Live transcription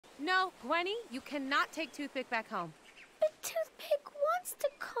No, Gwenny, you cannot take Toothpick back home. But Toothpick wants to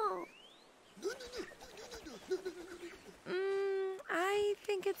come. I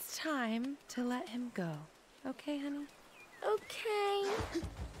think it's time to let him go. Okay, honey? Okay.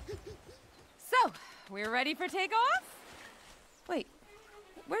 So, we're ready for takeoff? Wait,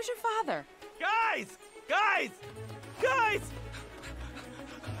 where's your father? Guys! Guys! Guys!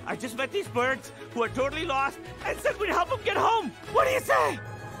 I just met these birds who are totally lost and said we'd help them get home. What do you say?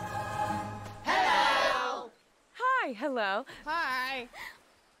 Hello! Hi, hello. Hi.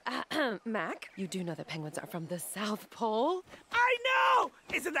 Mac, you do know that penguins are from the South Pole? I know!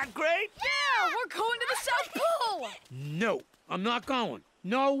 Isn't that great? Yeah, we're going to the South Pole. No, I'm not going.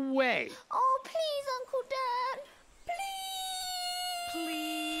 No way. Oh, please, Uncle Dad.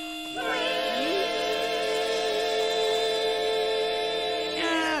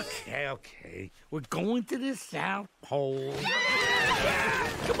 Okay. We're going to the South Pole.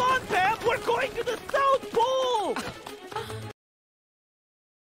 Come